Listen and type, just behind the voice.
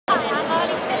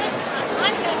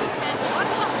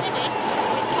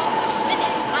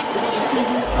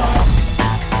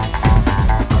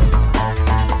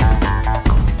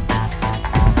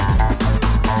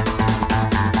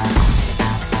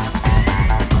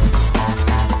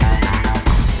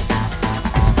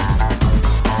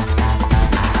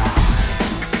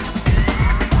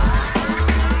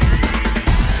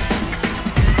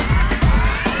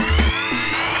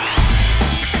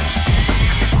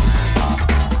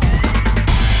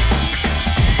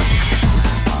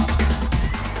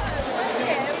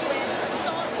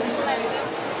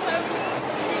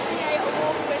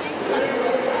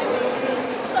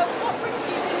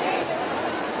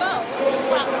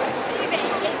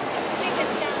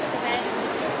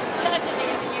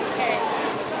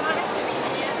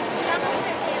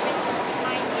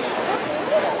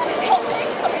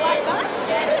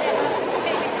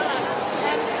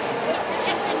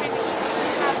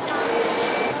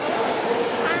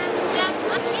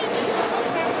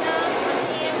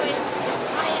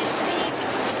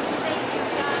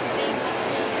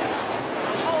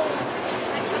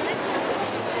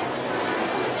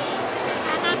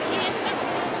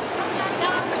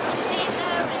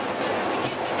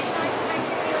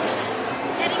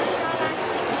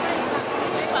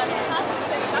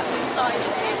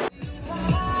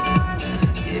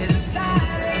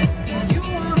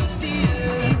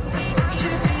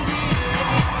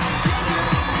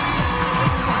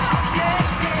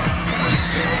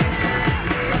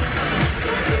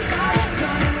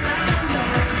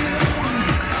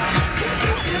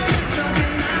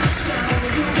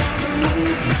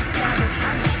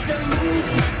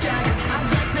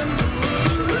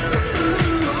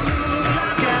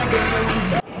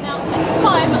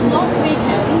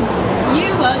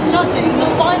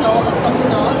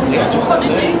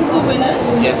Prodigy were winners.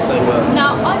 Yes, they were.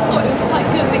 Now, I thought it was quite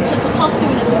good because the past two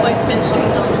winners have both been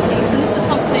street dance teams, and this was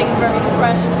something very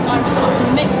fresh. It was Irish dance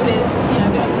mixed with,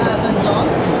 urban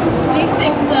dance. Do you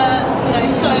think that,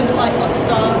 shows like Got to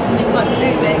Dance and things like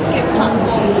Moving give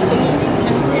platforms for more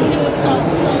contemporary, different styles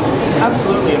of dance?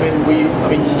 Absolutely. I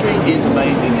mean, street is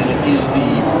amazing, and it is the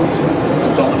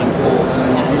dominant force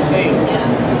on the scene. Yeah.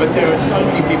 But there are so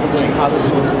many people doing other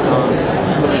sorts of dance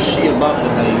for the sheer love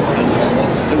that they want to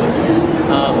do it.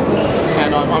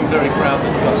 And I'm very proud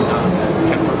that Got to Dance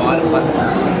can provide a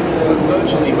platform. But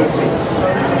virtually, we've seen so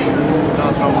many forms of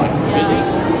dance where I'm like, really?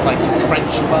 Like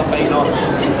French Barbados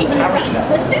character.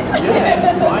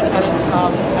 Yeah, right. And it's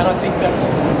and I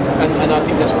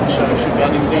think that's what the show should be.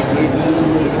 And indeed, moving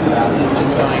to that is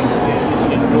just going. It's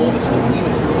an enormous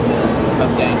community of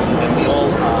dancers, and we all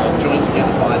join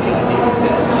together by the idea of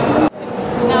dance.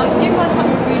 Now, you guys have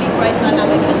a really great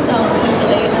dynamic, yourself,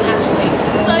 Kimberly, and Ashley.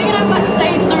 So,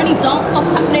 backstage, are there any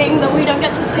dance-offs happening that we don't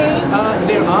get to see?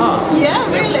 There are. Yeah,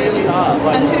 there really? are.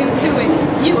 And who wins?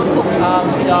 You, of course. I'm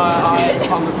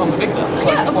the victor. It's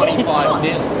like 25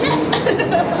 nil.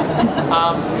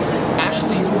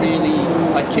 Ashley's really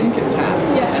like Kim can tap,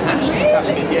 and Ashley can tap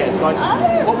again. Yeah, so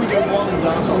what we do more than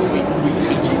dance-offs, we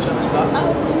teach each other stuff.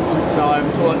 So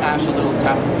I've taught Ash a little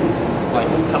tap, like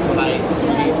a couple of aids.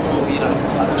 He's taught me,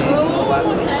 touching and all that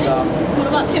sort of stuff. What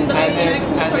about Kimberly? Can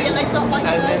you throw your legs up like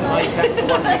that? And then that's the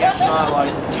one thing Ash and I are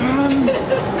like,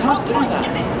 can't do that.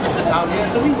 Yeah,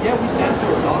 so we dance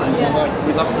all the time. Yeah.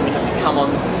 We love it when we have to come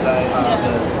onto the stage,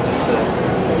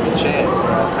 the chairs for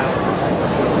our hands.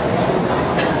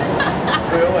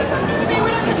 We always have to. See, we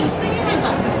don't get to see any of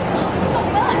that good stuff. It's not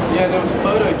fair. Yeah, there was a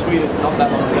photo tweeted not that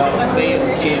long ago of me and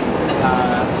Kim,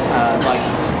 like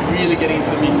really getting into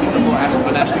the music before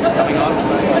when Ashley was coming on.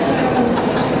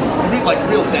 Like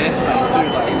real dance face too.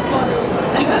 That's too funny.